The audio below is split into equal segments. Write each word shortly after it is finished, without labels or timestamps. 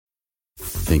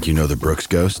Think you know the Brooks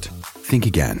Ghost? Think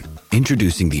again.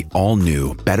 Introducing the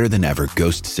all-new, better-than-ever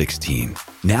Ghost 16.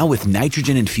 Now with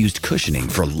nitrogen-infused cushioning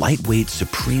for lightweight,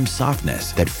 supreme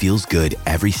softness that feels good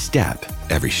every step,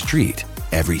 every street,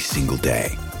 every single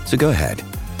day. So go ahead,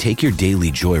 take your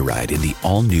daily joyride in the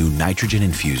all-new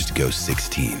nitrogen-infused Ghost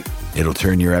 16. It'll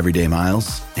turn your everyday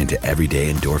miles into everyday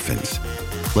endorphins.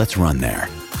 Let's run there.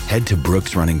 Head to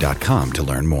brooksrunning.com to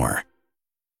learn more.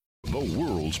 The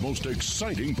world's most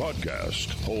exciting podcast,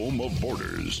 home of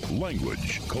borders,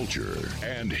 language, culture.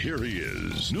 And here he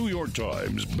is, New York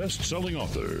Times best-selling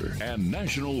author and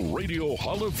National Radio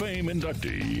Hall of Fame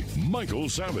inductee, Michael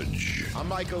Savage. I'm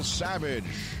Michael Savage,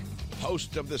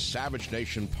 host of the Savage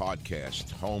Nation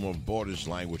podcast, home of borders,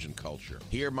 language, and culture.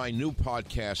 Hear my new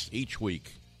podcast each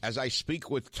week as I speak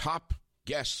with top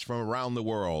guests from around the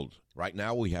world. Right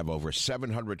now, we have over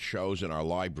 700 shows in our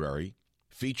library,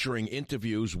 featuring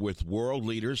interviews with world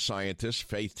leaders, scientists,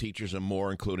 faith teachers, and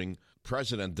more, including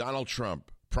President Donald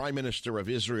Trump, Prime Minister of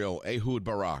Israel, Ehud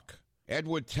Barak,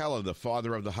 Edward Teller, the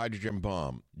father of the hydrogen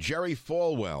bomb, Jerry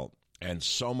Falwell, and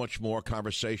so much more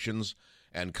conversations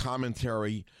and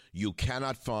commentary you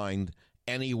cannot find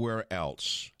anywhere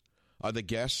else. Other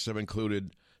guests have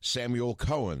included Samuel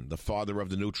Cohen, the father of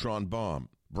the neutron bomb,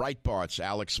 Breitbart's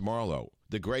Alex Marlow,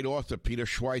 the great author Peter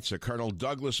Schweitzer, Colonel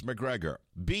Douglas McGregor.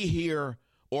 Be here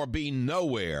or be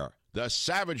nowhere. The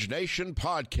Savage Nation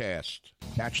Podcast.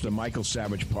 Catch the Michael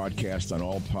Savage Podcast on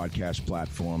all podcast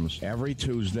platforms every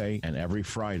Tuesday and every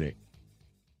Friday.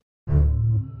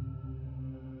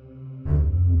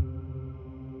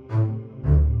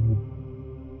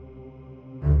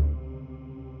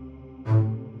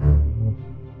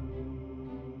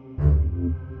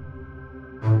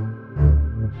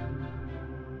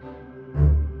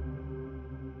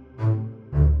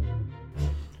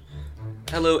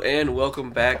 Hello and welcome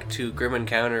back to Grim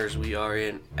Encounters. We are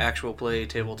an actual play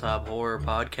tabletop horror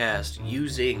podcast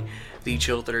using the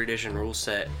Chill 3rd Edition rule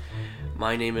set.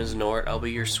 My name is Nort. I'll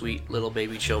be your sweet little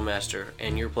baby chill master,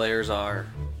 and your players are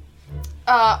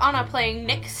Anna playing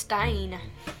Nick Stein.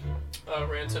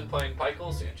 Ranson playing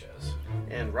Michael Sanchez.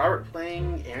 And Robert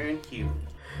playing Aaron Hughes.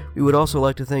 We would also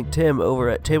like to thank Tim over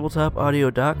at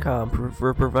tabletopaudio.com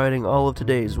for providing all of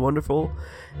today's wonderful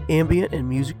ambient and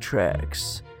music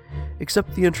tracks.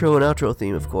 Except the intro and outro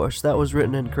theme, of course. That was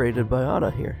written and created by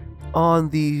Anna here. On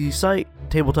the site,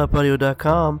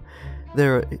 tabletopaudio.com,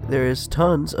 there is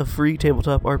tons of free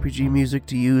tabletop RPG music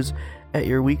to use at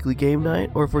your weekly game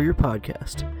night or for your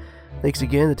podcast. Thanks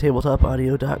again to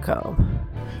tabletopaudio.com.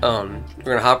 We're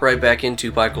gonna hop right back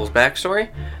into Michael's backstory.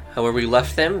 Where we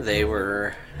left them,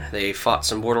 they fought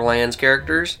some Borderlands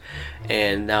characters,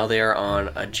 and now they are on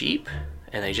a Jeep,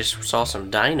 and they just saw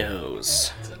some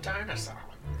dinos. It's a dinosaur.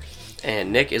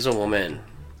 And Nick is a woman.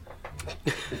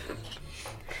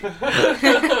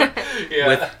 Yeah.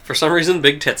 With, for some reason,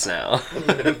 big tits now.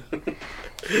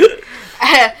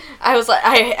 I was like,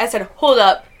 I said, hold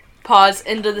up, pause,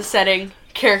 into the setting,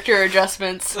 character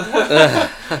adjustments.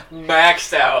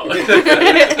 Maxed out.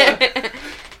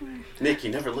 Nick, you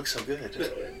never look so good.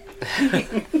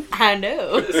 I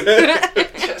know.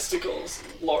 Testicles,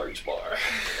 large bar.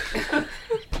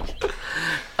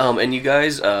 And you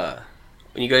guys,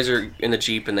 when you guys are in the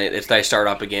Jeep and they start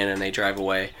up again and they drive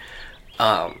away,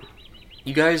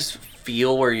 you guys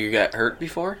feel where you got hurt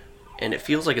before, and it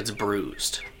feels like it's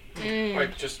bruised.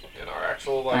 Like just in our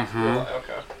actual real life.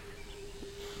 Okay.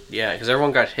 Yeah, because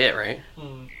everyone got hit, right?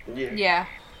 Yeah.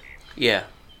 Yeah.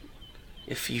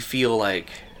 If you feel like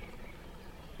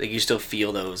you still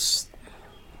feel those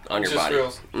on your just body.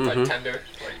 feels like tender,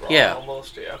 like raw Yeah.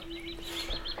 almost, yeah.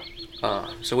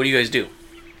 So what do you guys do?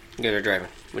 You guys are driving.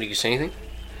 What do you say anything?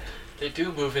 They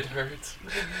do move, it hurts.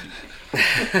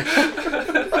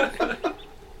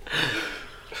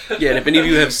 Yeah, and if any of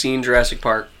you have seen Jurassic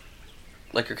Park,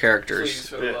 like your Please, characters,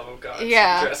 for the love of God.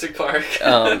 Yeah. Jurassic Park.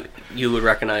 you would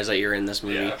recognize that you're in this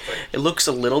movie. Yeah, like, It looks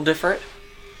a little different.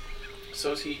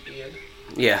 so is he Ian?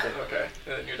 Yeah. Okay.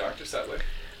 And then you're Dr. Settler.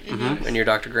 And you're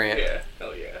Dr. Grant. Yeah.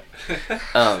 Hell yeah.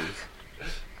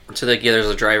 So there's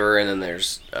a driver, and then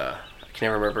there's I can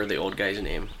never remember the old guy's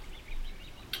name.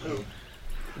 Who?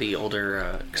 The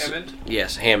older Hammond?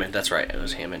 Yes, Hammond. That's right. It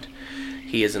was Hammond.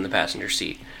 He is in the passenger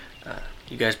seat.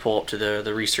 You guys pull up to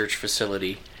the research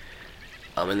facility,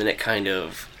 and then it kind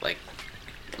of like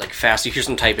fast. You hear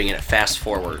some typing, and it fast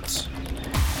forwards,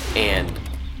 and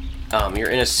you're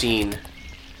in a scene.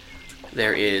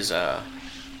 There is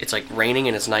it's like raining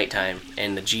and it's nighttime,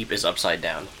 and the Jeep is upside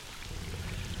down.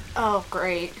 Oh,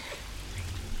 great.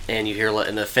 And you hear,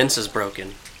 and the fence is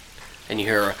broken, and you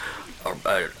hear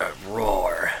a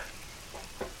roar.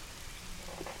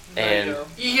 And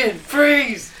Ian,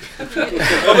 freeze!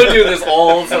 I'm gonna do this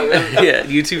all the time. Yeah,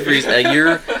 you two freeze.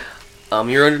 You're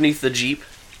underneath the Jeep,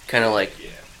 kind of like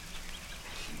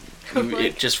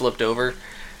it just flipped over,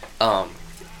 and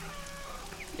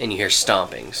you hear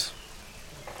stompings.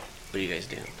 What do you guys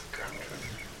do?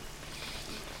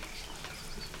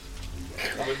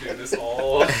 I'm gonna do this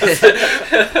all.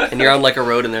 And you're on like a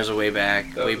road, and there's a way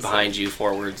back, way behind you,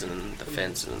 forwards, and the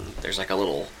fence, and there's like a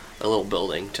little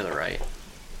building to the right.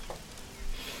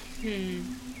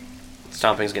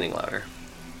 Stomping's getting louder.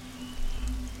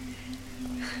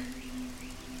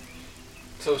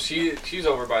 So she's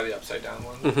over by the upside down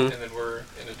one, Mhm. and then we're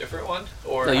in a different one,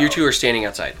 or No, you two are standing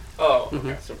outside. Oh,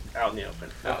 okay. So out in the open.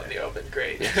 Out in the open,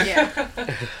 great. Yeah. I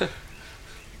feel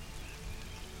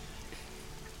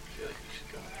like we should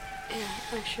go. Yeah,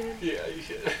 I should. Yeah, you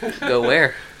should. Go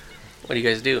where? What do you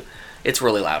guys do? It's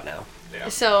really loud now. Yeah.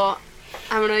 So,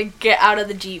 I'm gonna get out of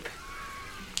the Jeep.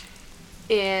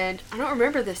 And I don't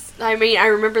remember this. I mean, I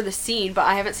remember the scene, but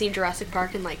I haven't seen Jurassic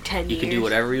Park in like 10 You years. can do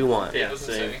whatever you want. Yeah, Yeah,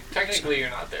 doesn't same. say. Technically, you're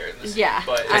not there in this. Yeah,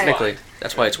 but it's Technically, fine.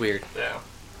 that's why it's weird. Yeah.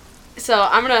 So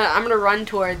I'm gonna run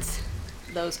towards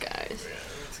those guys. Yeah,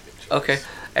 that's a good choice. Okay.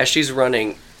 As she's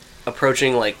running,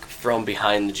 approaching like from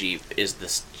behind the Jeep is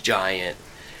this giant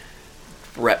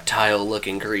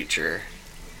reptile-looking creature,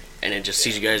 and it just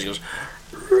sees you guys and goes,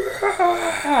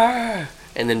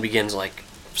 and then begins like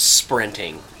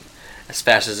sprinting as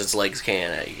fast as its legs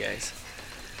can at you guys.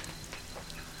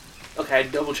 Okay, I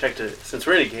double checked it. Since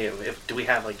we're in a game, do we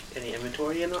have like any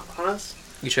inventory on us?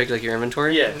 You check like your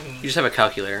inventory? Yeah. You just have a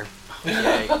calculator.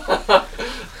 Okay.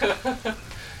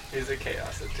 He's a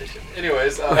chaos edition.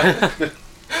 Anyways,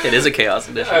 It is a chaos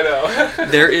edition. I know.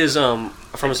 There is from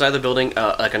the side of the building,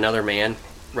 like another man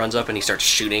runs up and he starts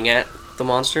shooting at the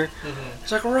monster.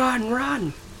 He's like,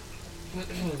 run!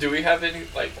 Do we have any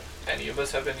any of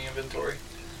us have any inventory?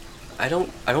 I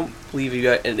don't believe you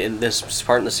got in this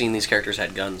part in the scene. These characters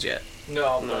had guns yet.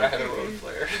 No, but I had a road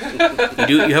flare.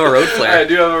 You have a road I flare.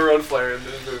 do have a road flare in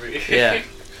the movie. Yeah.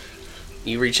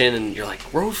 You reach in and you're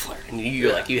like, road flare, and you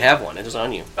have one. It is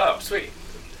on you. Oh, sweet.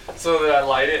 So then I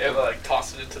light it and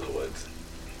toss it into the woods.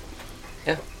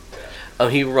 Yeah.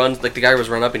 He runs like the guy was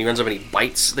run up and he runs up and he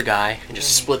bites the guy and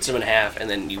just splits him in half, and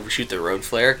then you shoot the road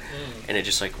flare, and it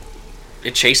just like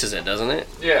it chases it, doesn't it?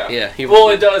 Yeah. Yeah. Well,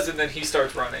 it does, and then he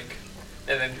starts running,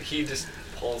 and then he just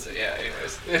pulls it. Yeah.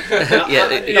 Anyways.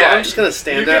 I'm just gonna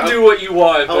stand you there. You can do what you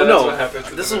want. Oh But no! That's what happens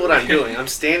in This the is what movie. I'm doing. I'm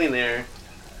standing there.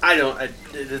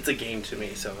 It's a game to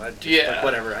me, so I just, Yeah.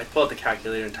 whatever. I pull out the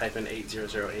calculator and type in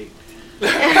 8008.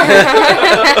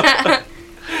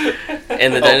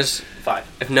 And the dentist, 5.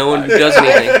 if no one does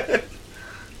anything, I'm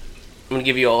gonna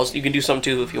give you all. You can do something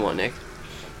too if you want, Nick.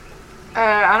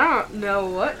 I don't know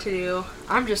what to do.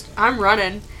 I'm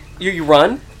running. You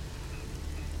run.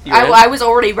 You ran? I was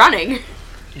already running.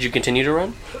 Did you continue to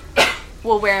run?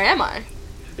 Well, where am I?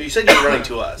 You said you were running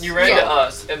to us. You ran Yeah. to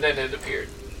us, and then it appeared.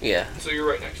 Yeah. So you're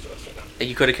right next to us right now.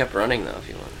 You could have kept running though if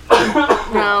you want.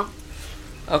 No,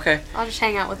 Okay. I'll just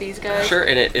hang out with these guys. Sure,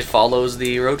 and it follows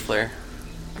the road flare.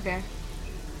 Okay.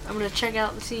 I'm gonna check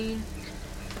out the scene.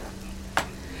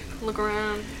 Look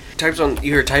around.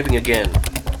 You hear typing again,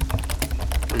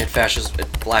 and it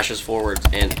flashes forwards,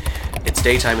 and it's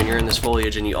daytime, and you're in this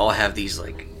foliage, and you all have these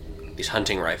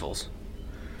hunting rifles,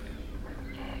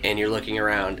 and you're looking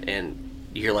around, and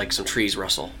you hear like some trees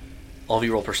rustle. All of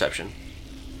you roll perception,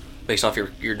 based off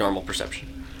your normal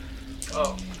perception.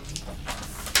 Oh.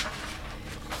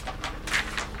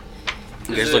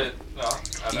 You guys look.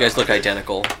 You guys look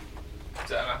identical. Is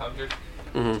that 100?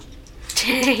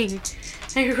 Mm-hmm.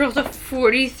 Dang. I rolled a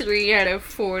 43 out of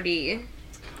 40.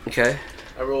 Okay.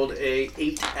 I rolled a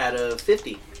 8 out of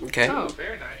 50. Okay. Oh,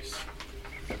 very nice.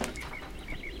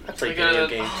 I play I got video a-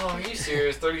 games. Oh, are you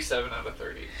serious? 37 out of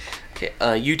 30.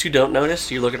 Okay. You two don't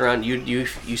notice. You're looking around. You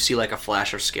see like a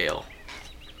flash of scale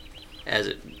as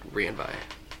it ran by.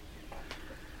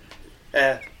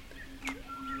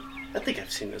 I think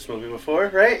I've seen this movie before,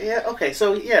 right? Yeah. Okay.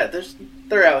 So yeah,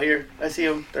 they're out here. I see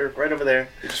them. They're right over there.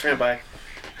 They just ran by.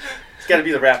 It's got to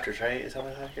be the Raptors, right? Is that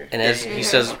what I have here? And as she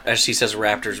says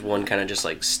raptors, one kind of just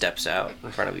like steps out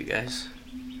in front of you guys,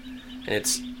 and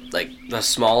it's like the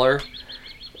smaller.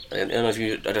 I don't know if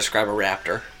you describe a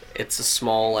raptor. It's a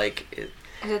small Is it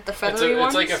the It's, feathery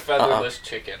ones? like a featherless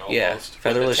chicken almost. yeah, with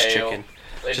featherless the tail, chicken,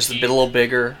 and just a teeth, bit a little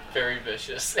bigger. Very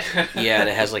vicious. Yeah, and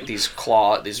it has like these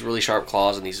really sharp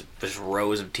claws, and these just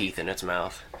rows of teeth in its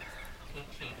mouth.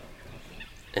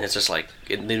 And it's just like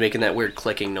they're making that weird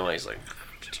clicking noise, like.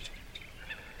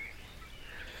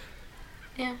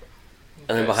 Yeah.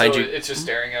 And then behind so you, it's just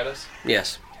staring at us.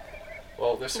 yes,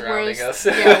 Well, they're surrounding us.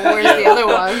 Yeah, where's the other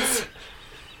ones?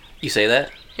 you say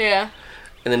that. Yeah.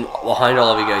 And then behind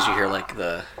all of you guys, you hear like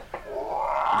the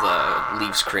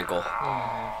leaves crinkle.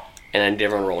 And then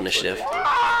everyone roll initiative.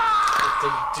 They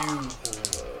do.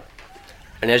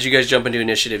 And as you guys jump into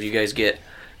initiative, you guys get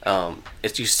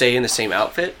you stay in the same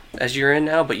outfit as you're in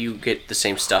now, but you get the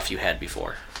same stuff you had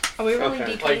before. Are we rolling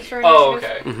Okay. d20s Like, for oh,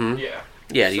 initiative? okay. Mhm. Yeah.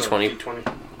 Yeah, So, d20 D20.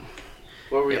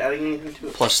 What were we adding anything to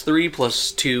it? +3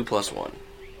 +2 +1.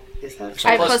 Is that? So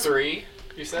I Plus plus- 3,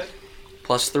 you said?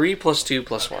 +3 +2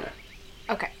 +1.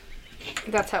 Okay.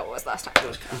 That's how it was last It time.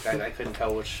 was cockeyed. I couldn't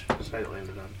tell which side it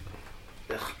landed on.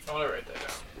 Ugh. I want to write that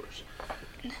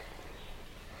down.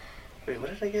 Wait,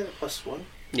 what did I get? A +1?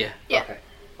 Yeah. Yeah. Okay.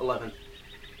 11.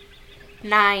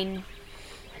 9.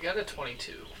 I got a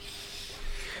 22.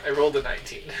 I rolled a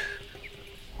 19.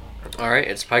 All right,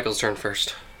 it's Pikel's turn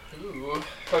first. Ooh.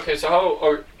 Okay, so how?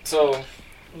 Or so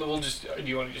we'll just. Do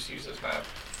you want to just use this map?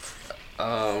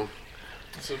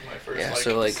 This was my first Yeah,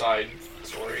 so, like- side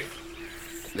story.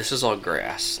 This is all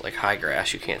grass, like high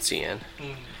grass you can't see in.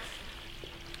 Mhm.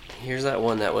 Here's that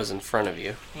one that was in front of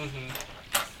you. Mhm.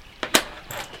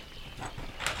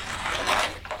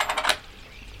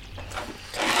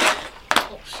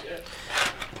 Oh shit.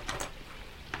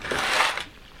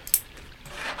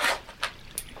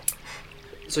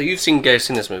 So you've seen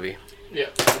this movie. Yeah.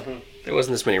 There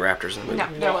wasn't this many raptors in the movie.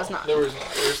 No, there was not. There was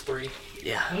not. There was 3.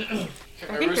 Yeah. I think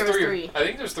There was there was 3 3. I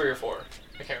think there's 3 or 4.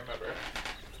 I can't remember.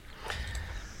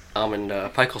 And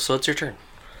Pikel, so it's your turn.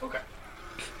 Okay.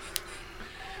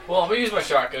 Well, I'm gonna use my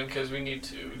shotgun because we need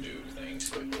to do things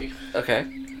quickly. Okay.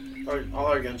 All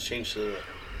our guns change to.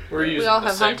 We're using all the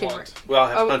have same hunting ones. We all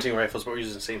have Oh. hunting rifles, but we're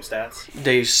using the same stats.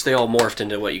 They all morphed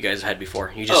into what you guys had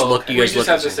before. You just Oh, look. okay. You We guys just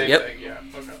look have the the same. same Yep. thing. Yeah.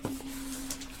 Okay.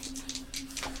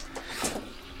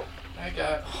 I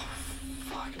got. Oh,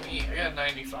 fuck me. I got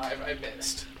 95. I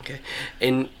missed. Okay.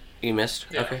 And you missed.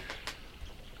 Yeah. Okay.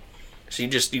 So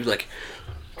you like.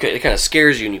 Okay, it kind of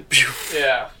scares you, and you.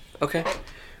 Yeah. Okay.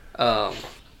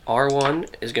 R1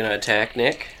 is gonna attack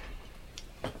Nick.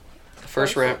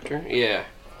 First raptor. Yeah.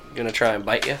 Gonna try and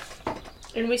bite you.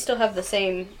 And we still have the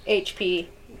same HP.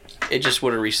 It just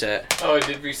would have reset. Oh, it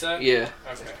did reset? Yeah.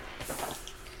 Okay.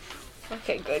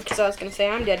 Okay, good, because I was going to say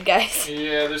I'm dead, guys.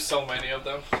 Yeah, there's so many of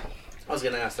them. I was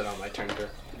gonna ask that on my turn too.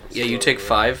 Yeah, you take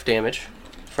 5 damage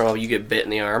from you get bit in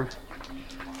the arm.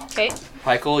 Okay.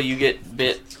 Michael, you get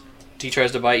bit. He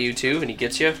tries to bite you too, and he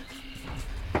gets you.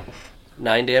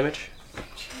 9 damage.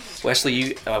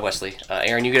 Wesley,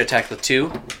 Aaron, you get attacked with 2.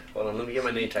 Hold on, let me get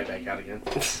my name tag back out again.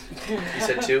 You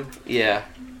said 2? Yeah,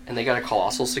 and they got a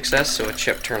colossal success, so a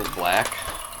chip turns black.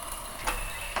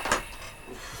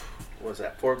 What was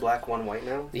that? 4 black, 1 white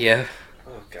now? Yeah.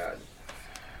 Oh god.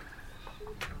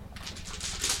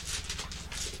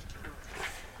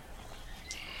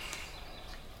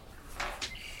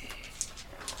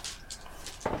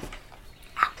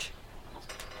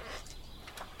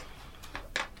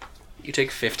 You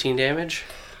take 15 damage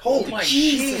Holy Oh my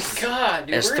Jesus! God,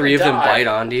 dude. as we're 3 of gonna them die. bite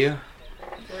onto you.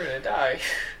 We're gonna die.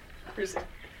 There's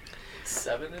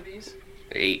 7 of these?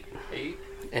 8. 8?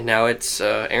 And now it's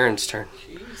Aaron's turn.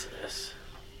 Jesus.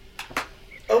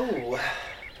 Oh.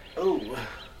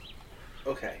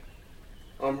 Okay.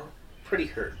 I'm pretty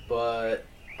hurt, but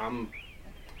I think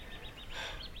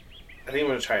I'm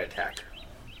gonna try attack.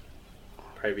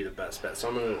 Probably be the best bet. So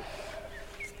I'm gonna.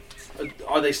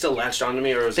 Are they still latched onto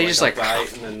me, or is They it just a like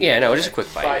bite and then? yeah, no, just a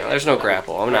quick bite. Bite. No, there's no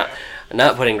grapple. I'm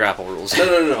not putting grapple rules.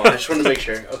 No. I just wanted to make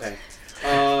sure. Okay.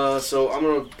 So I'm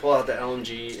gonna pull out the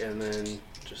LMG and then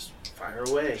just fire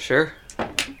away. Sure.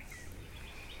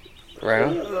 Right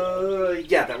on.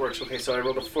 Yeah, that works. Okay, so I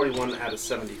rolled a 41 out of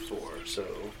 74, so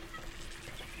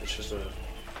that's just a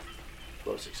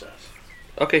low success.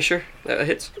 Okay, sure. That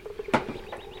hits.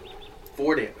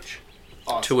 4 damage.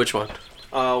 Awesome. To which one?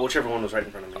 Whichever one was right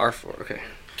in front of me. R4. Okay.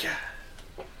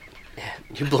 God. Yeah,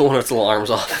 you blow one of its little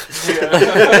arms off.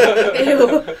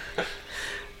 Ew.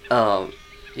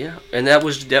 Yeah, and that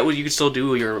was you could still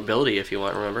do your ability if you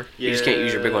want. Remember, you just can't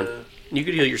use your big one. You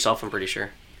could heal yourself. I'm pretty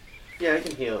sure. Yeah, I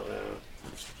can heal.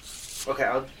 Okay,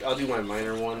 I'll do my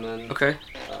minor one then. Okay.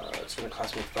 It's gonna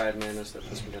cost me 5 mana, so that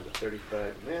puts me down to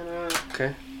 35 mana.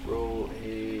 Okay. Roll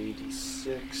a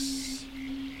d6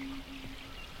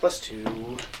 plus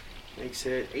 2 makes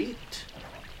it 8.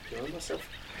 Feeling myself.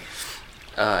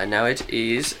 Now it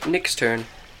is Nick's turn.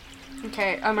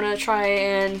 Okay, I'm going to try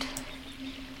and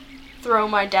throw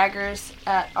my daggers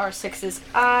at R6's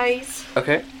eyes.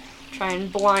 Okay. Try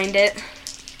and blind it.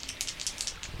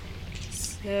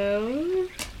 So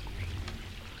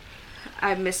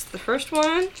I missed the first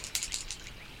one.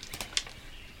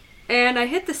 And I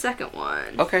hit the second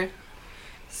one. Okay.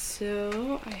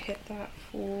 So I hit that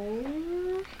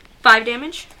for 5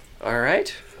 damage. All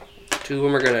right. 2 of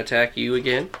them are going to attack you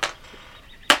again.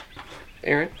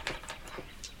 Aaron.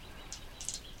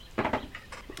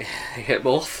 Hit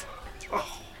both.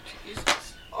 Oh,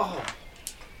 Jesus. Oh.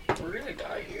 We're gonna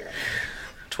die here.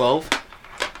 12.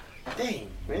 Dang,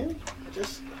 man. I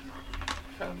just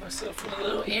Found myself in a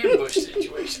little ambush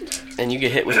situation. And you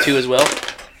get hit with 2 as well.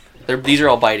 These are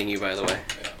all biting you, by the way.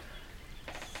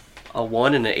 A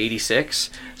 1 and an 86.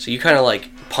 So you kind of like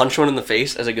punch one in the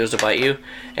face as it goes to bite you.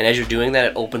 And as you're doing that,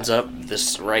 it opens up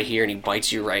this right here and he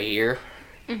bites you right here.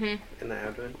 Mm-hmm. in the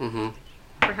abdomen.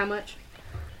 Mm-hmm. For how much?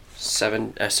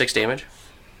 6 damage.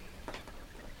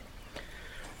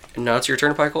 And now it's your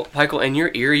turn, Pykel. Pykel, in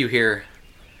your ear you hear,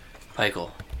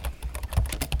 Pykel,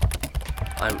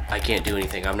 I can't do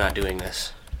anything. I'm not doing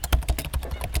this.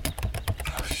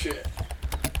 Oh shit.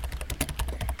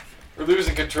 We're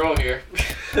losing control here.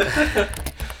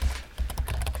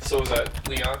 So was that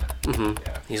Leon? Mm-hmm.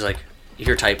 Yeah. He's like, you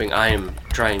hear typing. I am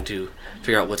trying to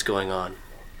figure out what's going on.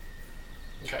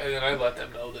 Okay, and then I let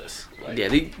them know this. Like, Yeah,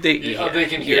 they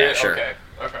can hear it? Sure.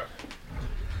 Okay.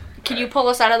 Can you pull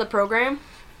us out of the program?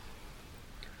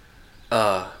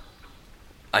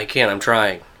 I can't. I'm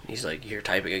trying. He's like, you're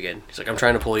typing again. He's like, I'm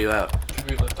trying to pull you out. Can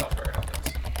we lift off our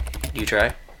helmets? Do you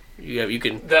try? You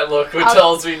can. That look I'll-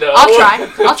 tells me no. I'll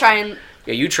try. I'll try and...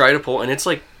 Yeah, you try to pull, and it's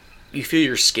like, you feel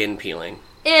your skin peeling.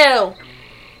 Ew.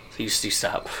 So you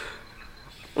stop.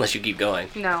 Unless you keep going.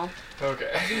 No.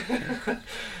 Okay.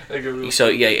 Like a real- So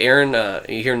yeah, Aaron,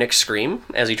 you hear Nick scream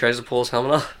as he tries to pull his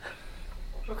helmet off,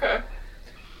 Okay.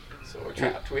 So we're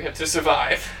trapped. We have to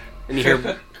survive. and you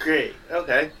hear, Great.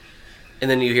 Okay. and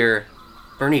then you hear,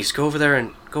 Bernice, go over there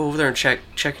and check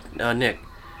Nick,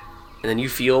 and then you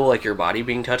feel like your body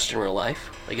being touched in real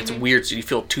life. Like it's weird. So you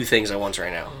feel 2 things at once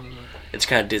right now. It's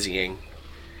kind of dizzying.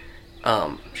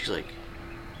 She's like,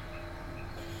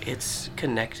 it's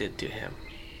connected to him,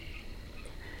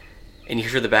 and you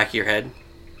hear the back of your head.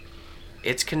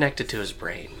 It's connected to his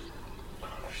brain. Oh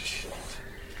shit.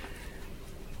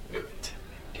 Do it.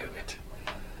 Do it.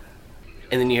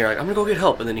 And then you hear like, I'm gonna go get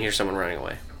help, and then you hear someone running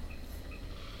away.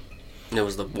 And it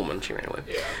was the woman. She ran away.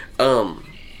 Yeah.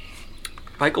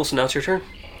 Michael, so now it's your turn.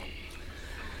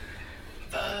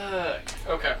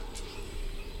 Okay.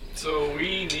 So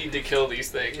we need to kill these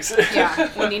things. Yeah,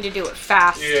 we need to do it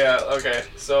fast. Yeah, okay.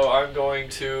 So I'm going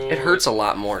to... It hurts a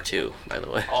lot more too, by the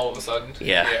way. All of a sudden?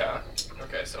 Yeah. Yeah.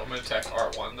 Okay, so I'm going to attack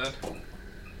R1 then.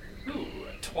 Ooh,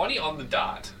 20 on the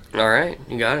dot. All right,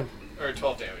 you got him. Or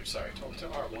 12 damage, sorry. 12 to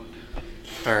R1.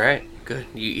 All right, good.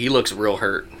 He looks real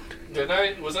hurt. Didn't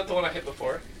I? Was that the one I hit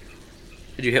before?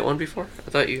 Did you hit one before? I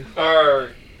thought you. Or...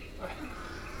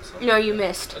 No, you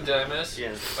missed. Did I miss?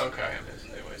 Yeah. Okay.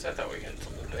 Anyways, I thought we hit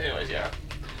something. But anyways, yeah.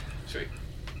 Sweet.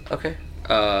 Okay.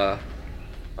 All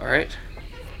right.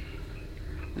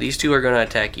 These 2 are gonna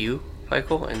attack you,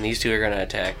 Michael, and these 2 are gonna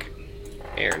attack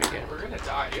Aaron again. We're going to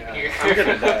die Yeah, here. I'm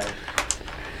gonna die.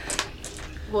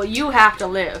 Well, you have to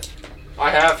live. I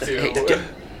have Hey,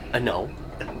 to. no.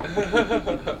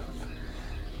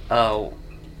 Oh,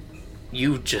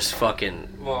 you just fucking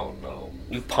Well, no.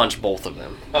 you punch both of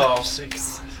them. Oh.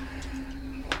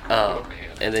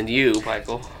 And then you,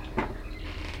 Michael.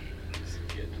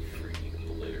 Get freaking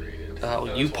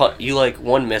obliterated. You like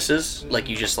one misses, like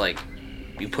you just like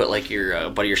you put like your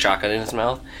butt of your shotgun in his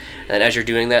mouth, and then as you're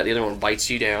doing that, the other one bites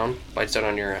down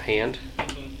on your hand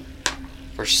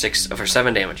for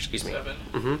 7 damage. Excuse me. 7.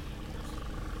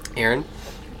 Mm-hmm. Aaron,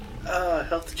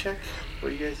 Health check. What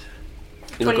do you guys?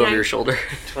 you look over 29. your shoulder.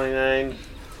 29, I'm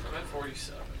at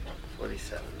 47.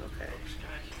 47. Okay.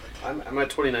 I'm at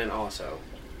 29 also.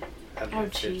 I'm Oh,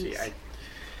 at 50. jeez.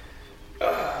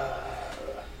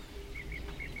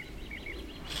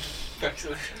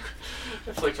 Actually,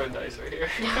 I flicked my dice right here.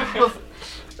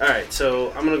 All right,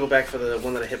 so I'm gonna go back for the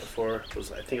one that I hit before.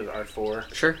 I think it was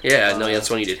R4. Sure. Yeah. No. That's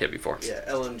one you did hit before. Yeah,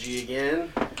 LMG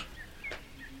again.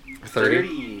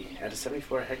 30. Out of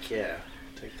 74. Heck yeah.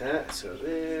 Take that. So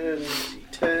then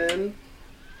D10.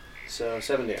 So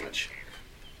 7 damage.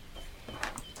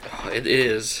 Oh, it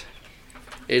is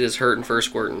hurting for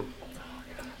squirting.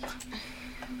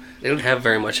 They don't have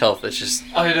very much health. It's just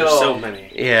I know. There's so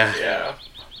many. yeah. Yeah.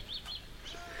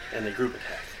 And they group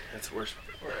attack. That's the worst.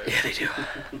 Right. Yeah, they do.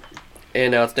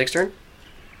 And now it's Nick's turn.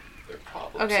 They're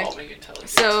problem Okay. solving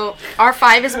intelligence. So,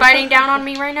 R5 is biting down on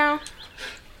me right now.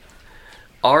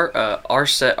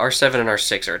 R7 and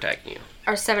R6 are attacking you.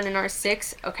 R7 and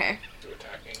R6. Okay. 2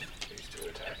 attacking, these 2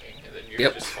 attacking, and then you're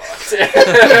Yep. just fucked.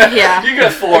 Yeah. You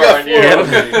got 4 on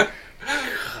you.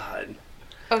 God.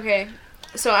 Okay.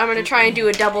 So I'm gonna try and do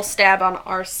a double stab on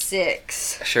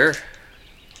R6. Sure.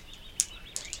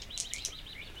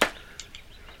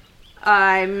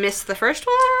 I missed the first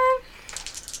one.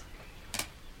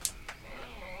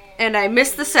 And I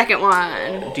missed the second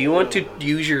one. Do you want to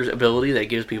use your ability that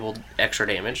gives people extra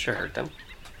damage to hurt them?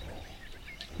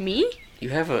 Me? You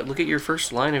have a look at your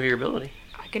first line of your ability.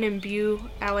 I can imbue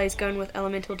allies' gun with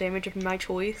elemental damage of my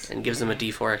choice. And gives them a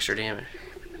D4 extra damage.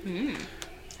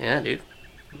 Yeah, dude.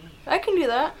 I can do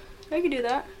that. I can do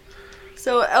that.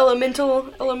 So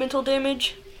elemental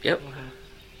damage. Yep.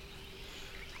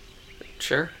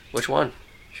 Sure. Which one?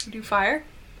 Should we do fire?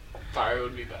 Fire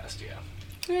would be best, yeah.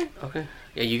 Yeah. Okay.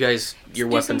 Yeah, you guys, your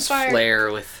Let's do weapons some fire.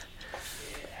 flare with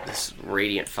this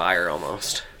radiant fire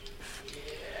almost.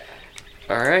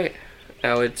 Alright.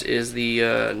 Now it is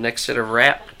the next set of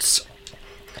rats.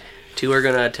 2 are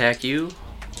going to attack you,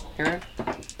 Aaron.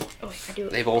 Oh, I do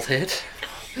it. They both hit.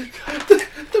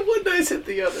 The one dice hit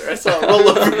the other. I saw it roll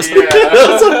over.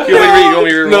 Yeah. You want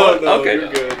me to reroll? No, Okay.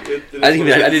 you're good. It I is what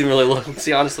it didn't is. really look.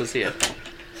 Honestly see it.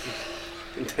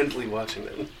 Intently watching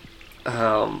them.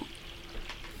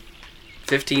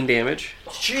 15 damage.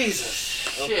 Jesus.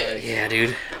 Shit. Yeah,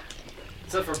 dude.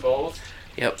 Is that for both?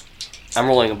 Yep. I'm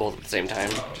rolling them both at the same time,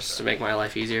 just to make my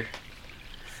life easier.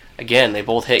 Again, they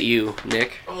both hit you,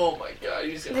 Nick. Oh my god,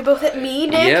 he's gonna They both hit die. me,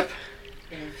 Nick? Yep.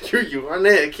 You are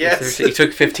Nick, yes. He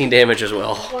took 15 damage as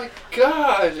well. Oh my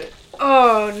god.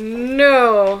 Oh,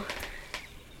 no.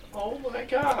 Oh my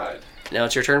god. Now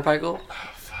it's your turn, Pykel.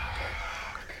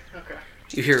 Okay.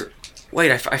 You hear,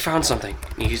 wait, I found something.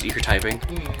 You're typing.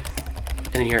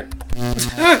 And then you hear,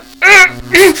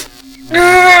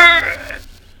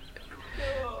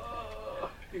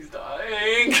 He's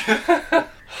dying.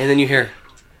 and then you hear,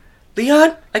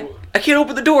 Leon, I can't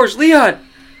open the doors, Leon.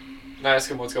 I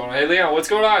ask him what's going on. Hey Leon, what's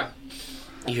going on?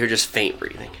 You hear just faint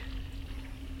breathing.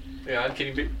 Leon, can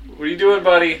you be... What are you doing,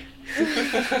 buddy?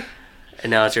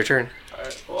 And now it's your turn.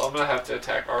 Alright, well I'm gonna have to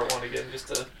attack R1 again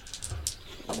just to...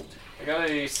 I got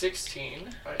a 16.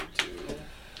 I do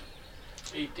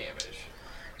 8 damage.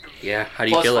 Yeah, how do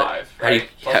you Plus kill 5, it? How right? do you,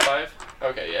 Plus 5?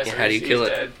 Okay, yeah, so how do you he's kill it?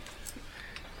 dead.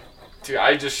 Dude,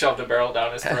 I just shoved a barrel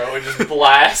down his throat and just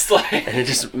blast, like... And it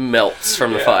just melts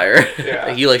from the Yeah, fire. yeah.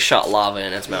 Like you shot lava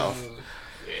in its mouth.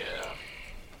 Yeah.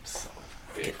 Son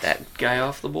of a bitch. Get that guy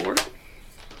off the board.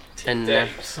 And Dang,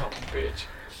 son of a bitch.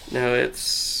 now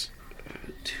it's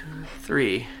 2,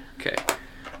 3. Okay.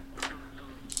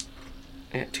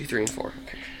 Yeah, 2, 3, and 4.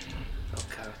 Okay.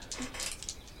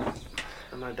 Okay.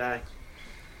 I'm gonna die.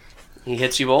 He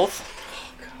hits you both.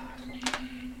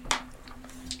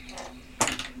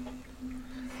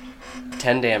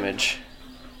 10 damage.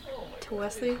 To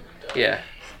Wesley? Yeah.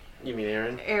 You mean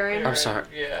Aaron? Aaron? I'm sorry.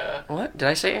 Yeah. What? Did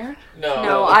I say Aaron?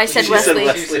 No, I said She said Wesley.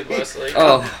 Wesley. She said Wesley.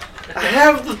 Oh. I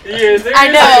have the. Yeah, there I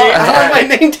is know. a- I have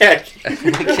my name tag.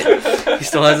 He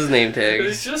still has his name tag.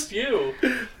 It's just you.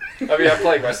 I mean, I'm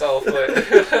playing myself,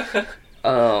 but...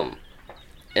 And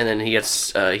then he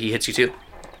hits you too.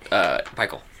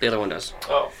 Pykel. The other one does.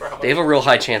 Oh, for how much? They have a real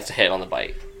high chance to hit on the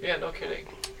bite. Yeah, no kidding.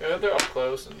 Yeah, they're up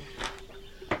close and...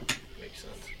 Makes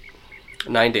sense.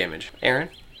 9 damage. Aaron?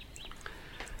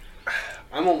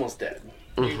 I'm almost dead.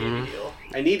 You need to heal.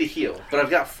 I need to heal, but I've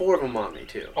got 4 of them on me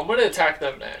too. I'm gonna attack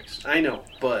them next. I know,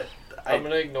 but I'm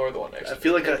gonna ignore the one next I to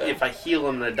feel me. like if I heal,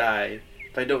 I'm gonna die.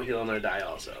 If I don't heal, I'm gonna die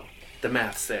also. The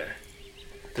math's there.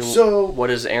 Then So- what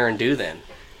does Aaron do then?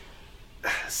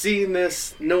 Seeing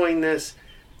this, knowing this,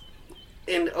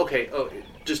 and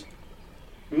just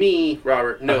me,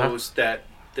 Robert, knows that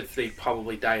if they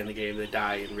probably die in the game, they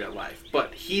die in real life.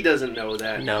 But he doesn't know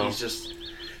that. No. He's just...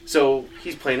 So,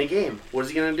 he's playing a game. What is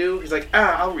he going to do? He's like,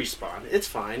 I'll respawn. It's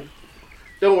fine.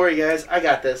 Don't worry, guys. I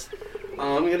got this.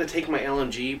 I'm going to take my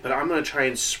LMG, but I'm going to try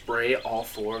and spray all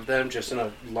 4 of them just in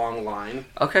a long line.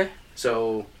 Okay.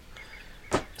 So,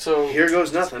 So, here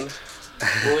goes nothing.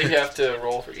 will he have to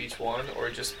roll for each one, or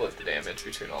just split the damage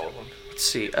between all of them? Let's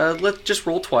see. Let's just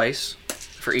roll twice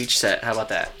for each set. How about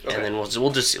that? Okay. And then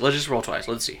we'll just see. Let's just roll twice.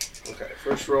 Let's see. Okay,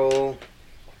 first roll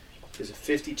is a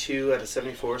 52 out of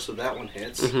 74, so that one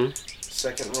hits. Mm-hmm.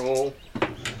 Second roll,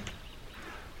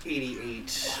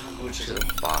 88, which is a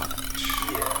Botch.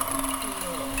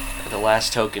 yeah. The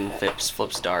last token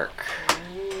flips dark.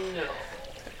 No.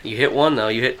 You hit one though.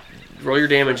 You hit. Roll your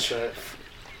damage. Set.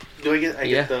 Do I get? I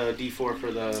Yeah. get the D4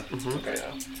 for the. Mhm. Okay,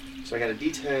 yeah. So I got a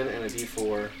D10 and a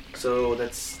D4. So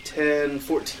that's 10,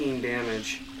 14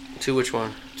 damage To which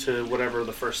one? to whatever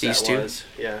the first These set two? was.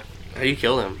 Yeah. How do you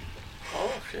kill them?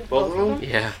 Oh, shit. Both of them?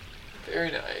 Yeah. Very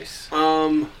nice.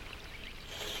 Well,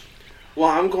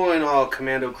 I'm going all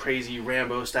commando crazy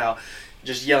Rambo style,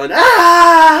 just yelling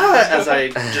 "Ah!" as I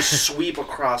just sweep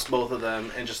across both of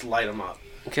them and just light them up.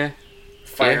 Okay.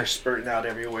 Fire Yeah. spurting out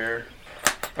everywhere.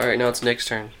 All right. Now it's Nick's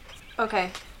turn.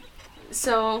 Okay.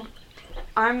 So,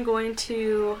 I'm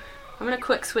gonna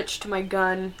quick switch to my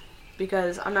gun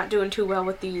because I'm not doing too well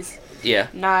with these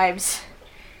knives.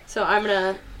 So I'm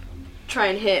gonna try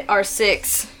and hit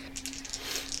R6.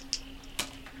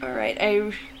 All right,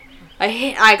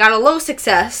 I got a low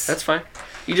success. That's fine.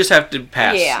 You just have to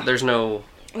pass. Yeah. There's no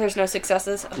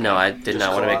successes. Okay. No, I did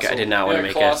not want to make. I did not want to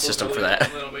make a system for that.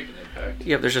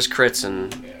 Yep, there's just crits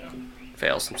and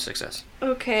fails and success.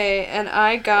 Okay, and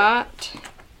I got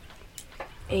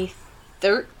a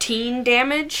 13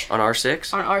 damage On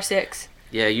R6? on R6.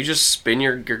 Yeah, you just spin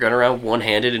your gun around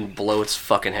one-handed and blow its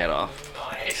fucking head off.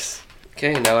 Nice.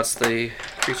 Okay, now it's the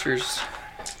creatures.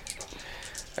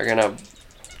 They're gonna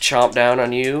chomp down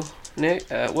on you, Nick.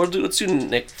 Let's do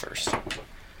Nick first.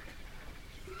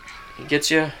 He gets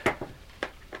you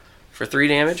for 3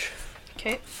 damage.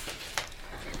 Okay.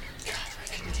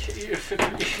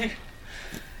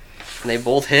 And they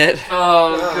both hit.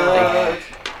 Oh, God.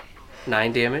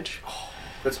 9 damage.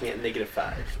 Puts me at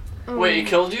 -5. Wait, he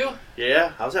killed you?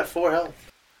 Yeah, I was at 4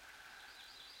 health.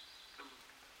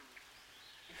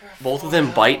 Both of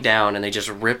them bite down and they just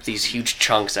rip these huge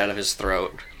chunks out of his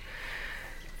throat.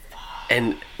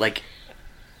 And, like,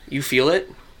 you feel it,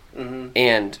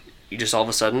 and you just all of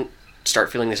a sudden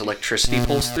start feeling this electricity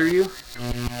pulse through you.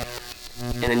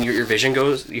 And then your vision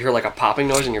goes, you hear like a popping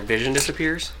noise and your vision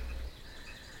disappears.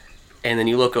 And then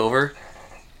you look over.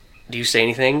 Do you say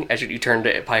anything as you turn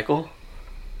to Pykel?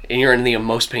 And you're in the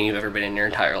most pain you've ever been in your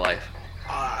entire life.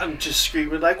 I'm just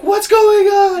screaming like, what's going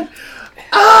on?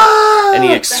 Ah! And he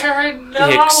no!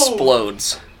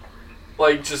 explodes.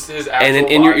 Like, just his actual And then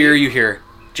in your body. ear you hear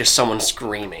just someone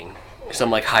screaming.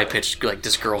 Some like high-pitched, like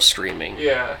this girl screaming.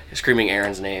 Yeah. Screaming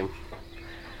Aaron's name.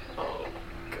 Oh,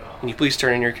 God. Can you please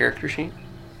turn in your character sheet?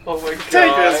 Oh, my God.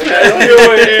 Take this, man. Do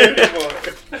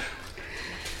it.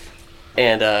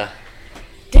 And,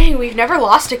 Dang, we've never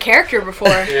lost a character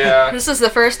before. Yeah. This is the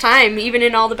first time, even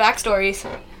in all the backstories.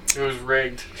 It was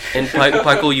rigged. and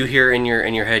Pykel, you hear in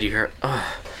your head, you hear,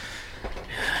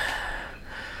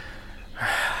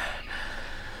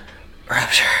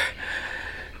 Rapture.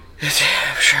 It's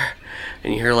Rapture.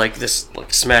 And you hear like this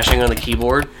like smashing on the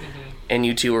keyboard, and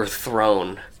you two are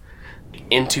thrown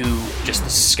into just the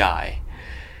sky.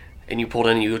 And you pulled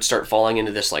in and you would start falling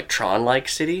into this like Tron-like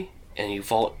city, and you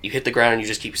hit the ground and you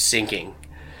just keep sinking.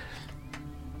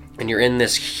 And you're in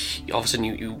this, all of a sudden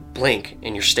you blink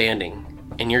and you're standing,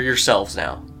 and you're yourselves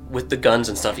now, with the guns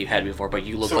and stuff you had before, but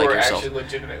you look So like we're yourself. actually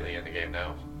legitimately in the game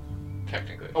now,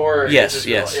 technically. Or Yes, is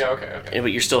this yes. real? Yeah, okay.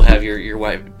 But you still have your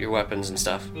weapons and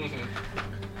stuff.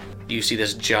 Mm-hmm. You see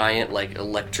this giant like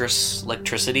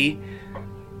electricity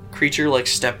creature like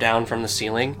step down from the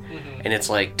ceiling, and it's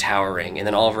like towering, and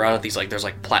then all around it there's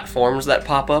like platforms that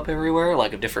pop up everywhere,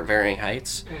 like of different varying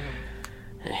heights.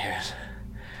 And here's,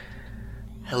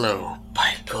 hello,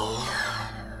 Pykel.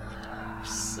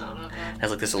 Son of a...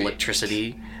 Has like this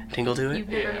electricity tingle to it. You've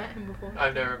never met him before.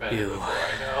 I've never met him You. before,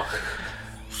 I know.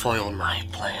 Foiled my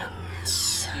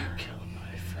plans. You killed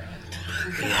my friend.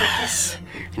 Yes.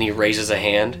 And he raises a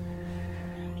hand.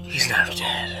 He's not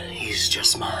dead. He's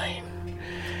just mine.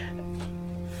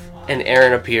 And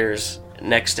Aaron appears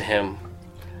next to him,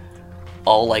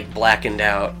 all like blackened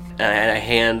out, and I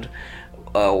hand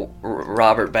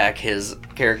Robert back his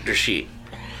character sheet.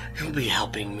 He'll be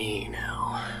helping me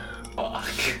now. Fuck.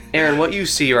 Aaron, what you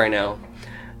see right now,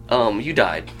 you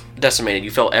died, decimated.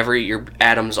 You felt your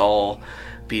atoms all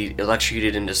be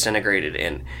electrocuted and disintegrated,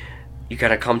 and you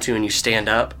kind of come to and you stand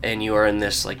up, and you are in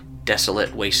this like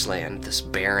desolate wasteland, this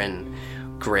barren,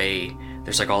 gray.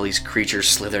 There's like all these creatures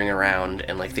slithering around,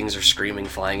 and like things are screaming,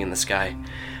 flying in the sky.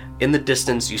 In the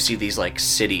distance, you see these like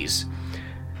cities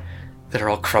that are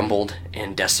all crumbled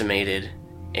and decimated.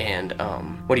 And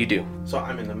what do you do? So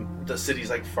I'm in the city's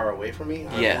like far away from me?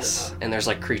 Yes, and there's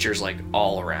like creatures like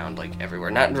all around, like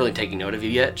everywhere. Not really taking note of you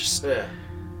yet. Just Yeah.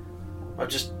 I'm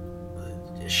just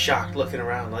shocked looking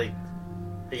around like,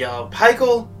 yo,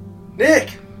 Pykel,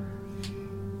 Nick.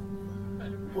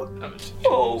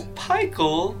 oh,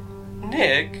 Pykel,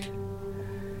 Nick,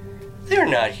 they're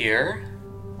not here.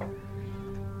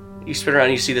 You spin around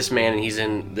and you see this man, and he's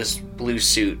in this blue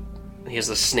suit. He has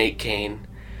the snake cane,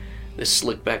 this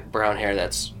slick back brown hair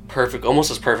that's perfect,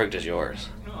 almost as perfect as yours.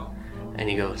 And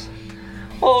he goes,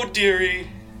 "Oh, dearie,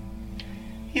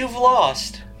 you've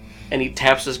lost." And he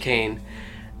taps his cane,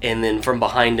 and then from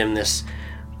behind him, this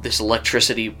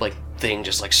electricity like thing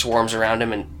just like swarms around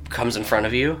him and comes in front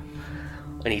of you,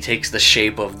 and he takes the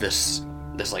shape of this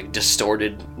like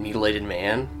distorted, mutilated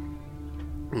man.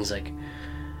 And he's like,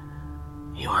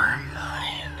 "You are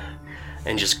mine,"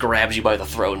 and just grabs you by the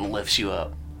throat and lifts you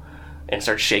up, and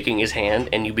starts shaking his hand,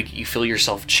 and you feel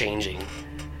yourself changing.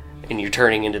 and you're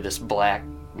turning into this black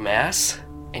mass,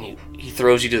 and he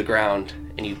throws you to the ground,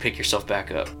 and you pick yourself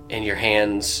back up, and your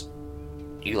hands,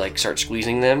 you like start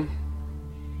squeezing them,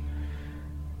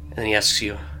 and then he asks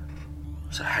you,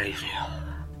 so how do you feel?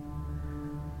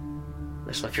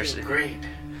 There's electricity. Great.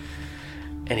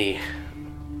 And he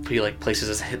like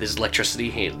places his electricity,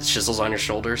 he chisels on your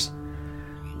shoulders.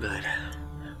 Good.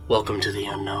 Welcome to the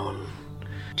unknown.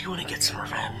 Do you want to get some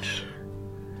revenge?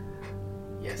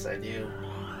 Yes, I do.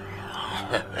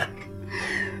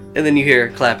 And then you hear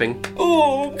clapping.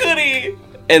 Oh, goody!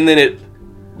 And then it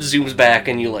zooms back,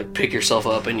 and you like pick yourself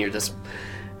up, and you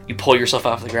pull yourself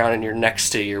off the ground, and you're next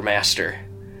to your master.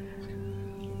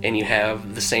 And you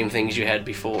have the same things you had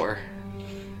before.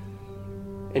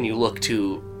 And you look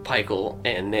to Pykel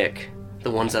and Nick,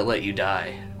 the ones that let you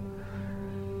die.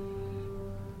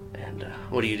 And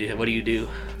what do you do? What do you do?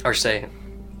 Or say?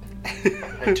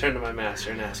 I turn to my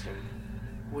master and ask him,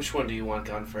 which one do you want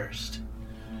gone first?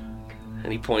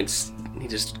 And he points, he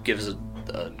just gives a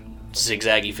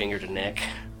zigzaggy finger to Nick.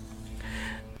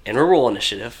 And we'll roll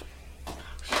initiative.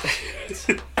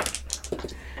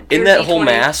 In that whole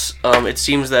mass, it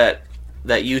seems that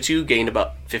you two gained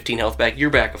about 15 health back. You're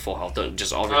back at full health,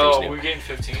 just all everything's new. Oh, we gained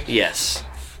 15? Yes.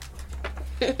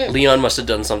 Leon must have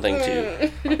done something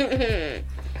too.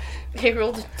 He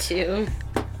rolled a 2.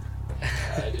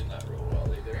 I did not roll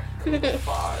well either. I rolled a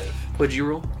 5. What'd you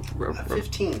roll?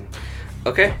 15.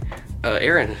 Okay.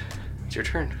 Aaron, it's your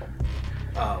turn.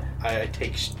 Oh, I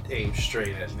take aim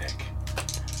straight at Nick.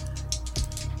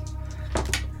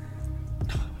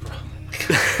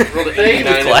 Rolled an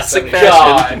 89 classic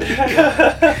fashion.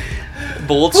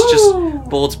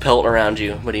 Bullets pelt around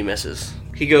you, but he misses.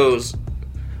 He goes,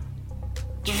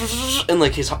 and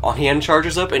like his hand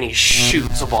charges up, and he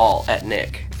shoots a ball at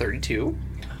Nick. 32.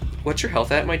 What's your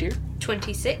health at, my dear?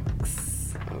 26.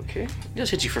 Okay. Just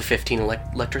hit you for 15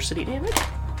 electricity damage.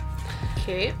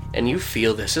 Okay. And you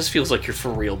feel this. This feels like you're for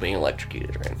real being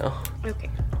electrocuted right now. Okay.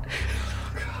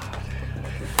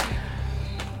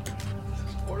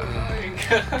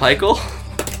 Michael?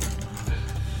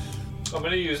 I'm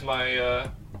gonna use my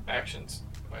actions,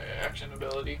 my action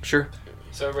ability. Sure.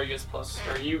 So everybody gets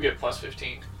you get plus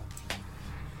 15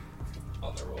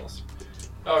 on the rolls.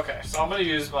 Okay, so I'm gonna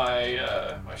use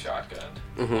my my shotgun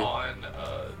on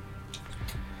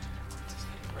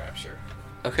Rapture.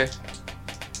 Okay.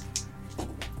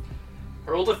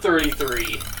 I rolled a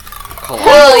 33.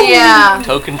 Hell yeah!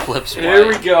 Token flips. Here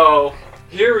we go.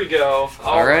 Here we go.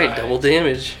 All right, double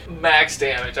damage. Max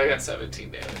damage. I got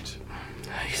 17 damage.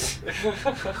 Nice.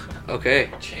 Okay.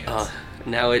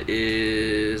 Now it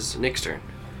is Nick's turn.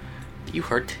 You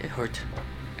hurt. It hurt.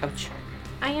 Ouch.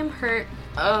 I am hurt.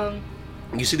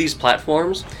 You see these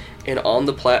platforms, and on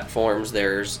the platforms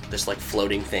there's this like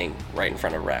floating thing right in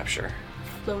front of Rapture.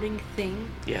 Floating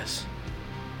thing? Yes.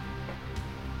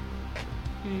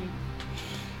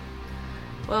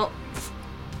 Well,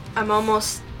 I'm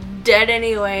almost dead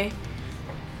anyway.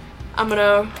 I'm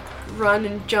gonna run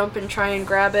and jump and try and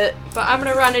grab it. But I'm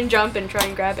gonna run and jump and try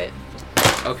and grab it.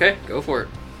 Okay, go for it.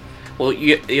 Well,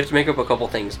 you have to make up a couple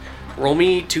things. Roll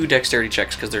me 2 dexterity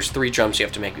checks, because there's 3 jumps you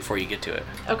have to make before you get to it.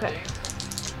 Okay.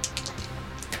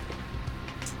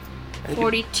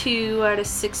 42 out of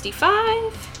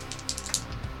 65.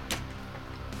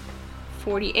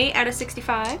 48 out of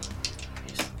 65.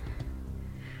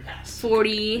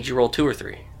 40. Did you roll 2 or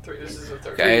 3? 3. This is a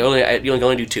 3. Okay, you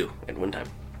only do 2 at one time.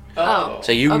 Oh.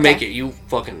 So you okay. make it. You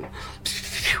fucking.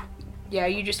 Yeah,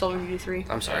 you just told me to do 3.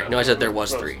 I'm sorry. No, I said there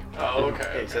was 3. Oh, okay.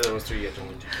 Okay, so there was 3. You have to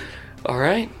only do 2.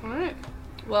 Alright. Alright.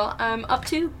 Well, I'm up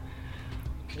 2.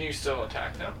 Can you still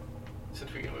attack now?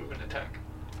 Since we can move and attack.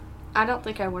 I don't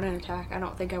think I want to attack. I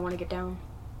don't think I want to get down.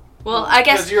 Well, I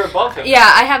guess. Because you're above him. Yeah,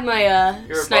 I have my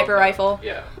sniper rifle.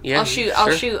 Yeah. I'll shoot.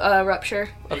 I'll shoot Rupture.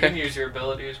 You can use your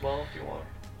ability as well if you want.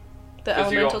 The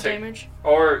elemental damage.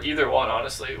 Or either one,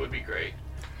 honestly, would be great.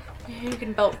 You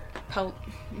can pelt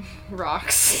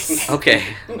rocks.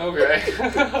 Okay. Okay.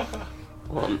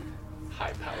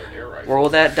 High-powered air rifle. Roll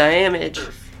that damage.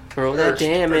 Roll that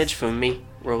damage for me.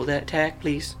 Roll that attack,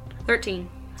 please. 13.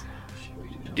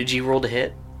 Did you roll to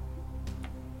hit?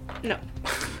 No.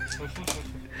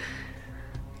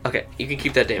 Okay, you can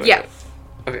keep that damage. Yeah.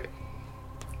 Okay.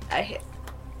 I hit.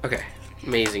 Okay.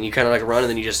 Amazing. You kind of like run and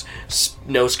then you just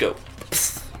no scope.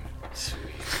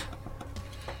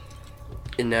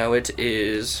 And now it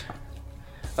is.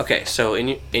 Okay, so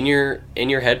in your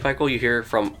head, Michael, you hear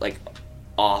from like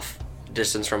off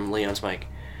distance from Leon's mic.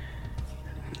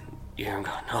 You hear him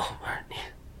go, "No, Martin,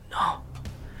 no."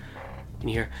 And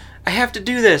you hear, "I have to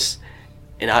do this,"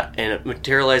 and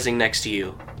materializing next to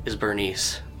you is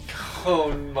Bernice.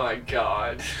 Oh my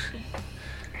god.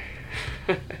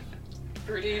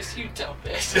 Bernice, you dumb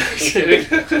bitch. I'm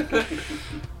kidding.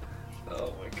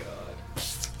 Oh my god.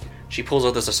 She pulls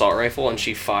out this assault rifle and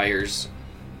she fires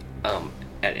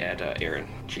at Aaron.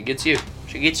 She gets you.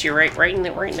 She gets you right in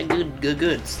the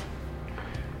goods.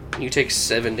 You take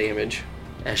 7 damage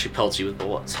as she pelts you with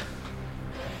bullets.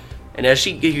 And as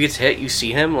he gets hit, you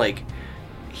see him, like,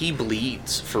 he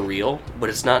bleeds for real, but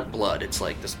it's not blood. It's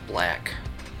like this black.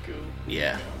 Goo.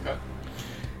 Yeah. Okay.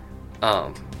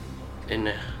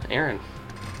 And Aaron.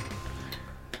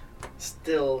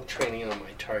 Still training on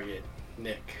my target,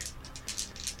 Nick.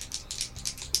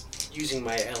 Using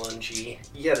my LMG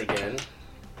yet again.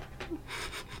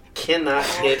 Cannot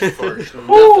hit for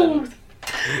nothing.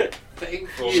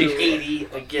 Thankfully. She's 80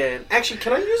 again. Actually,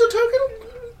 can I use a token?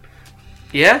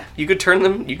 Yeah, you could turn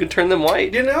them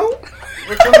white. You know?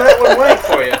 We'll turn that one white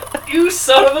for you. You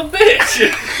son of a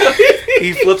bitch!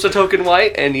 He flips a token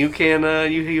white and you can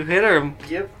you hit him.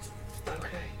 Yep.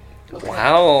 Okay.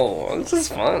 Wow, this is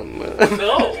fun.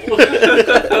 No.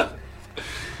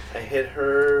 I hit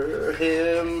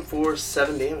him for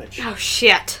 7 damage. Oh,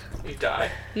 shit. You die.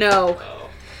 No. Oh.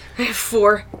 I have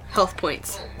 4 health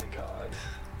points. Oh my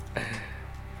god.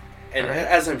 And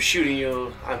as I'm shooting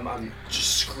you, I'm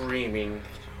just screaming,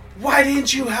 "Why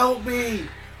didn't you help me?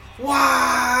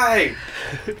 Why?"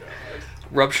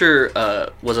 Rupture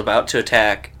was about to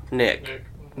attack Nick,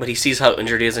 but he sees how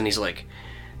injured he is, and he's like,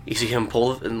 you see him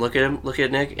pull and look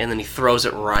at Nick, and then he throws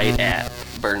it right at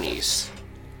Bernice.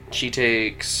 She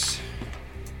takes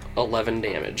 11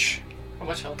 damage. How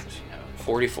much health does she have?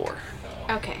 44.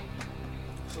 Oh, Okay.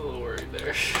 I was a little worried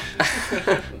there.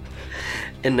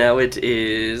 And now it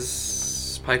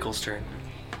is Pikel's turn.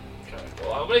 Okay,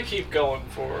 well, I'm gonna keep going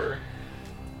for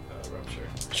Rupture.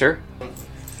 Sure.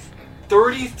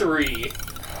 33.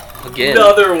 Again.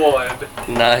 Another one.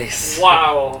 Nice.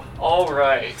 Wow.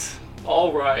 Alright.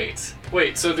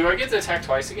 Wait, so do I get to attack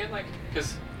twice again? Like,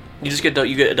 because... You just get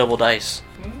a double dice.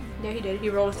 Yeah, he did. He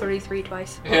rolled a 33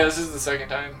 twice. Yeah, this is the second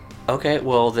time. Okay,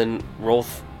 well then roll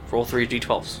 3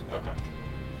 d12s. Okay.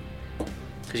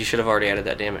 Because you should have already added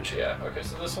that damage. Yeah, okay,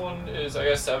 so this one is, I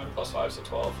guess, 7 plus 5, so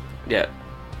 12. Yeah.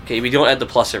 Okay, we don't add the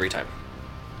plus every time.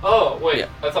 Oh, wait, Yeah.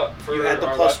 I thought for You had the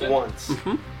our plus weapon- once.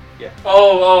 Mm-hmm. Yeah.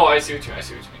 Oh, I see what you mean,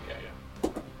 yeah.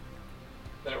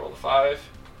 Then I rolled a 5,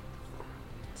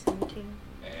 17.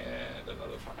 and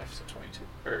another 5, so 22.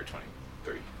 Or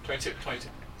 23. 22.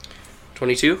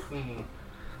 22? Mm-hmm.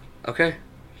 Okay.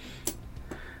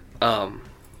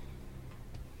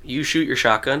 You shoot your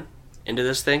shotgun into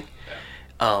this thing,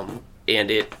 and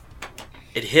it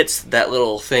hits that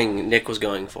little thing Nick was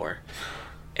going for,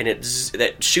 and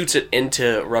that shoots it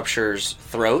into Rupture's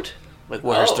throat, like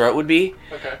where his throat would be.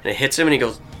 Okay. And it hits him, and he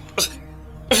goes,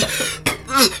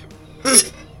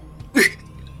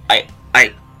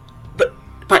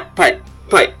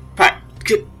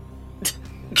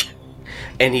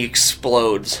 and he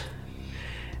explodes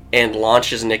and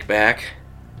launches Nick back.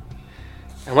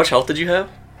 How much health did you have?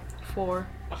 4.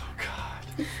 Oh,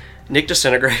 God. Nick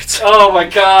disintegrates. Oh, my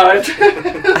God.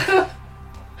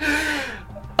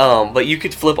 But you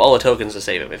could flip all the tokens to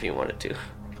save him if you wanted to.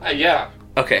 Yeah.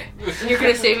 Okay. You're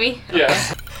gonna save me?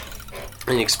 Yeah.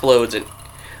 And he explodes, and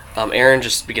Aaron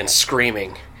just begins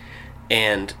screaming,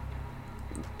 and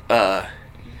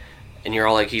you're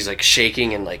all like, he's like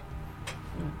shaking and like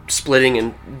splitting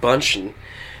in bunch, and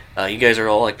you guys are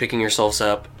all like picking yourselves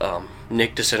up.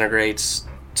 Nick disintegrates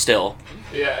still.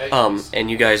 Yeah. And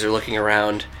you guys are looking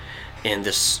around, and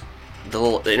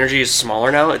the energy is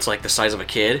smaller now. It's like the size of a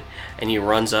kid, and he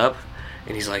runs up,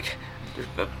 and he's like,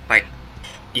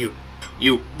 "You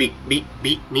beat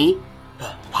me?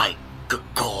 Why, God,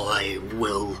 I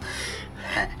will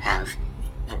have."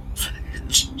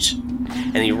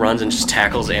 And he runs and just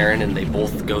tackles Aaron, and they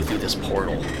both go through this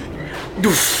portal.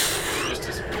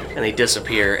 And they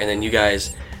disappear, and then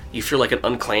you feel like an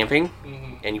unclamping,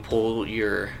 and you pull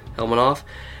your helmet off,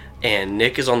 and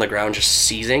Nick is on the ground just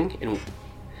seizing, and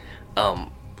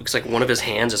looks like one of his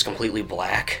hands is completely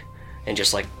black and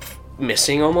just like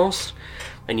missing almost.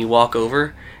 And you walk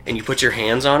over and you put your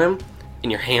hands on him,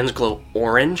 and your hands glow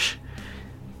orange,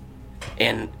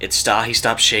 and he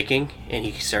stops shaking, and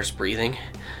he starts breathing.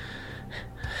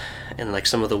 And like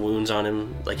some of the wounds on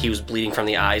him, like he was bleeding from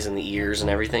the eyes and the ears and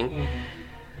everything.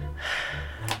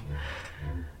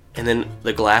 And then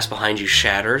the glass behind you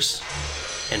shatters,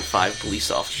 and 5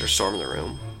 police officers storm the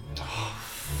room. Oh,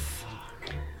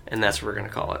 fuck. And that's what we're gonna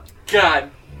call it. God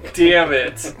damn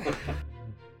it.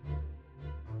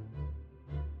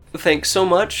 Thanks so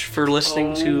much for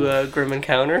listening to Grim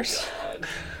Encounters.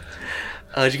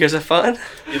 Did you guys have fun?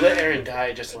 You let Aaron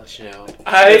die, just to let you know.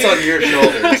 It's on your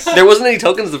shoulders. There wasn't any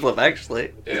tokens to flip,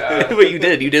 actually. Yeah. But you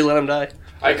did. You did let him die.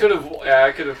 I could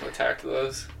have attacked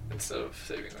those instead of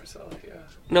saving myself, yeah.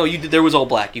 No, you did. There was all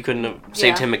black. You couldn't have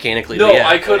saved him mechanically. No,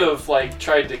 I could have,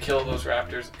 tried to kill those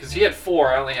raptors. Because he had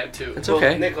 4, I only had 2. It's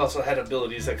okay. Nick also had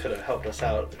abilities that could have helped us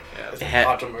out. Yeah. If we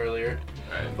caught him earlier.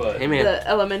 Right. But hey, man. The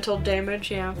elemental damage,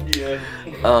 yeah. Yeah.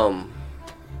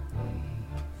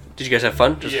 Did you guys have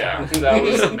fun? Yeah, that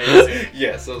was amazing.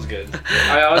 Yes, that was good.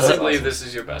 I honestly believe this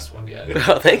is your best one yet.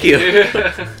 Oh, thank you.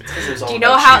 Do you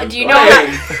know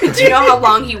how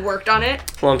long he worked on it?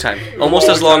 Long time. Almost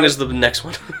as long as the next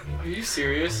one. Are you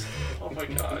serious? Oh my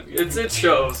god. It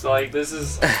shows. This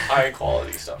is high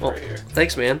quality stuff right here.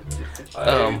 Thanks, man.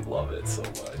 I love it so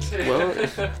much. Well,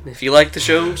 if you like the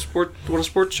show, want a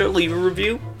sports show, leave a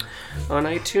review on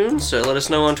iTunes. Let us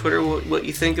know on Twitter what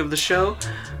you think of the show.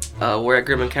 We're at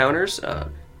Grim Encounters.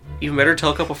 Even better,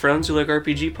 tell a couple friends who like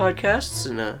RPG podcasts.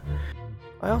 And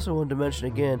I also wanted to mention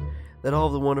again that all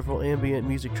of the wonderful ambient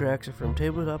music tracks are from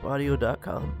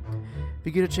tabletopaudio.com. If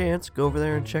you get a chance, go over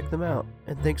there and check them out.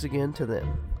 And thanks again to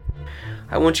them.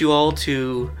 I want you all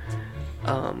to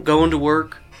go into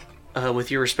work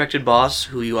with your respected boss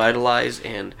who you idolize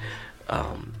and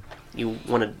you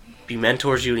want to be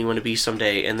mentors you and you want to be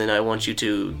someday, and then I want you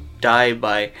to die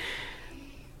by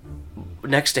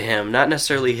next to him, not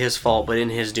necessarily his fault, but in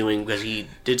his doing, because he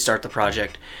did start the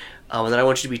project. And then I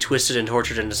want you to be twisted and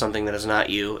tortured into something that is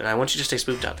not you, and I want you to stay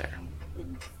spooked out there.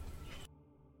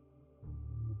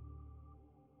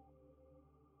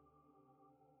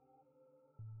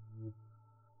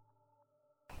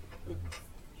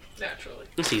 Naturally.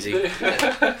 It's easy.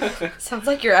 Sounds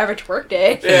like your average work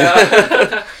day.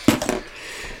 Yeah.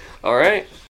 All right.